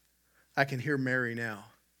 I can hear Mary now.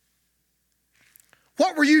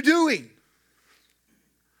 What were you doing?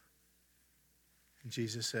 And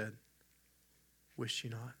Jesus said, Wished you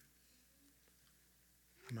not?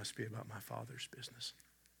 I must be about my Father's business.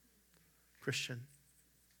 Christian,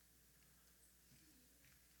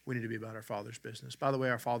 we need to be about our Father's business. By the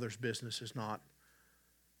way, our Father's business is not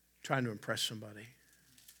trying to impress somebody.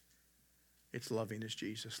 It's loving as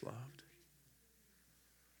Jesus loved.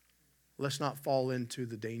 Let's not fall into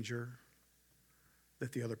the danger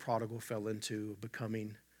that the other prodigal fell into,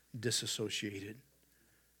 becoming disassociated,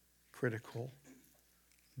 critical,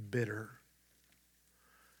 bitter,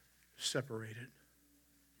 separated,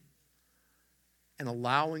 and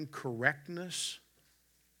allowing correctness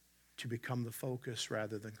to become the focus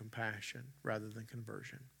rather than compassion, rather than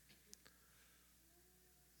conversion.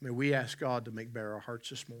 May we ask God to make bare our hearts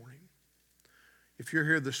this morning. If you're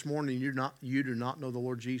here this morning and you do not know the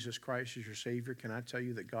Lord Jesus Christ as your Savior, can I tell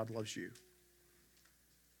you that God loves you?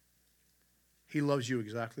 He loves you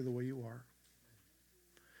exactly the way you are.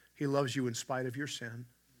 He loves you in spite of your sin.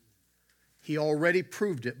 He already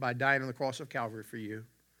proved it by dying on the cross of Calvary for you.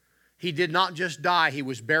 He did not just die, He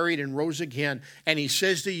was buried and rose again. And He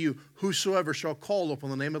says to you, whosoever shall call upon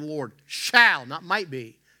the name of the Lord shall, not might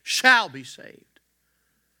be, shall be saved.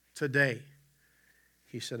 Today,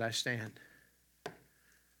 He said, I stand.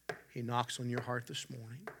 He knocks on your heart this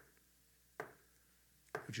morning.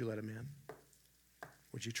 Would you let Him in?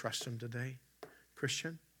 Would you trust Him today?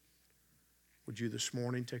 Christian, would you this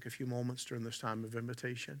morning take a few moments during this time of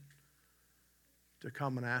invitation to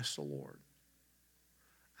come and ask the Lord?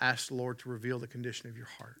 Ask the Lord to reveal the condition of your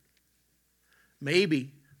heart.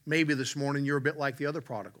 Maybe this morning you're a bit like the other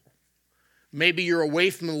prodigal. Maybe you're away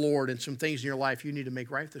from the Lord and some things in your life you need to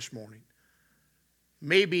make right this morning.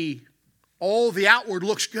 Maybe all the outward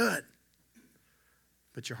looks good,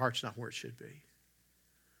 but your heart's not where it should be.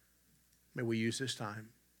 May we use this time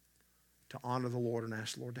to honor the Lord and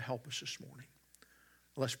ask the Lord to help us this morning.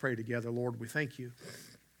 Let's pray together. Lord, we thank you.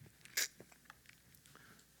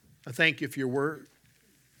 I thank you for your word.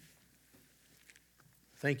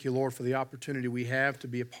 Thank you, Lord, for the opportunity we have to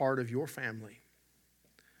be a part of your family.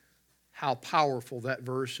 How powerful that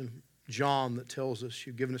verse in John that tells us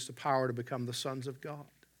you've given us the power to become the sons of God.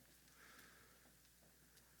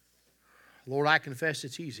 Lord, I confess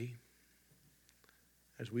it's easy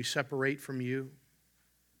as we separate from you,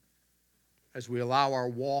 as we allow our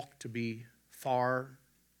walk to be far,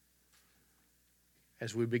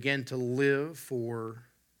 as we begin to live for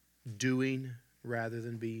doing rather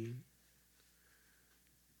than being.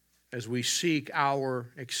 as we seek our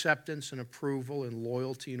acceptance and approval and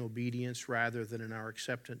loyalty and obedience rather than in our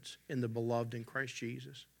acceptance in the beloved in Christ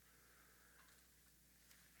Jesus.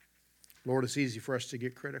 Lord, it's easy for us to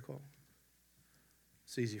get critical.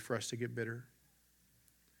 It's easy for us to get bitter.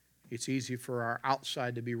 It's easy for our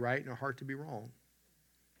outside to be right and our heart to be wrong.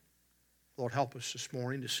 Lord, help us this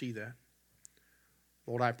morning to see that.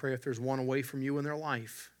 Lord, I pray if there's one away from you in their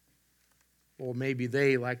life, Lord, maybe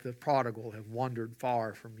they, like the prodigal, have wandered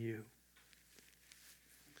far from you.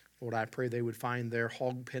 Lord, I pray they would find their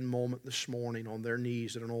hog pen moment this morning on their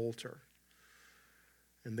knees at an altar.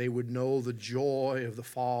 And they would know the joy of the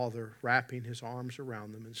Father wrapping his arms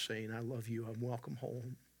around them and saying, I love you, I'm welcome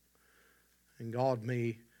home. And God,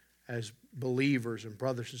 may, as believers and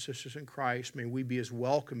brothers and sisters in Christ, may we be as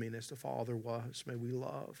welcoming as the Father was. May we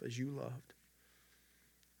love as you loved.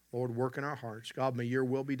 Lord, work in our hearts. God, may your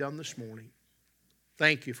will be done this morning.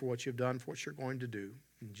 Thank you for what you've done, for what you're going to do.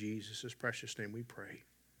 In Jesus' precious name we pray.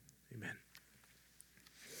 Amen.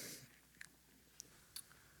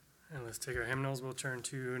 And let's take our hymnals. We'll turn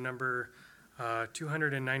to number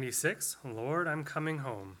 296, Lord, I'm Coming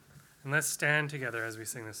Home. And let's stand together as we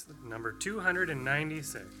sing this, number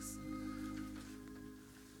 296.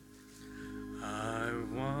 I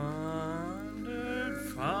wandered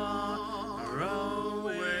far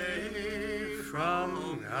away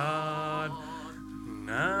from God.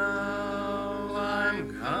 Now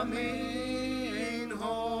I'm coming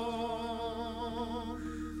home.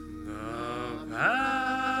 The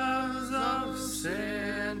paths of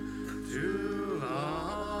sin too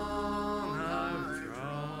long I've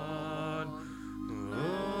trod.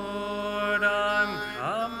 Lord, I'm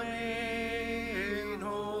coming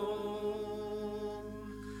home.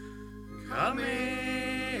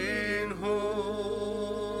 Coming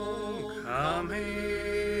home.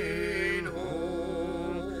 Coming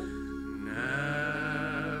home.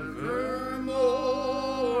 Never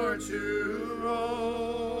more to roam.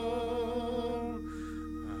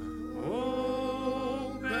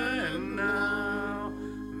 Open now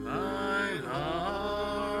thine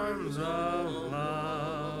arms of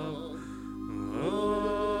love.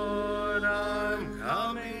 Lord, I'm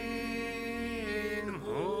coming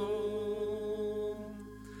home.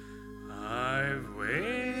 I've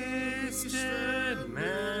wasted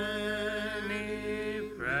many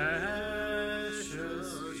precious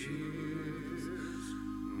years.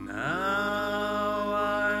 Now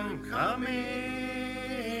I'm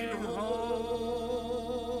coming home.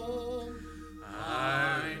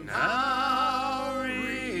 I now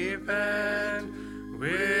repent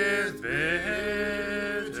with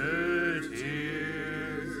bitter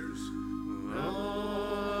tears.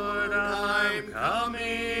 Lord, I'm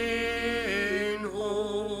coming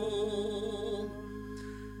home.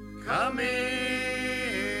 Coming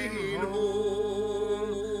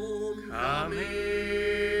home.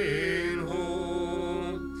 Coming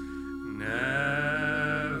home.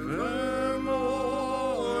 Never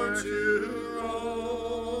more to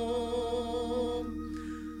roam.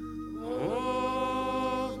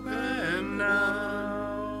 Open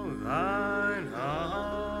now thine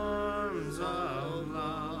arms of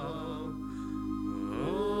love.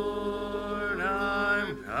 Lord,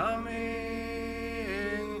 I'm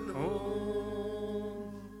coming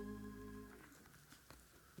home.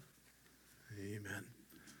 Amen.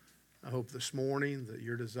 I hope this morning that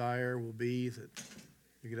your desire will be that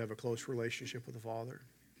you could have a close relationship with the Father.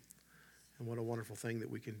 And what a wonderful thing that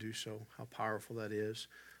we can do so, how powerful that is.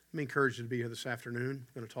 Let me encourage you to be here this afternoon.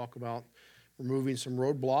 I'm going to talk about removing some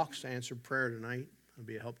roadblocks to answered prayer tonight. It'll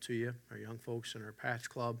be a help to you, our young folks in our Patch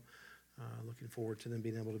Club. Looking forward to them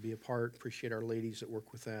being able to be a part. Appreciate our ladies that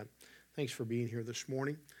work with that. Thanks for being here this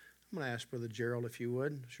morning. I'm going to ask Brother Gerald if you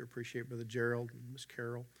would. Sure appreciate Brother Gerald and Miss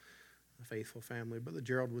Carol, the faithful family. Brother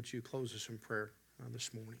Gerald, would you close us in prayer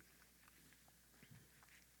this morning?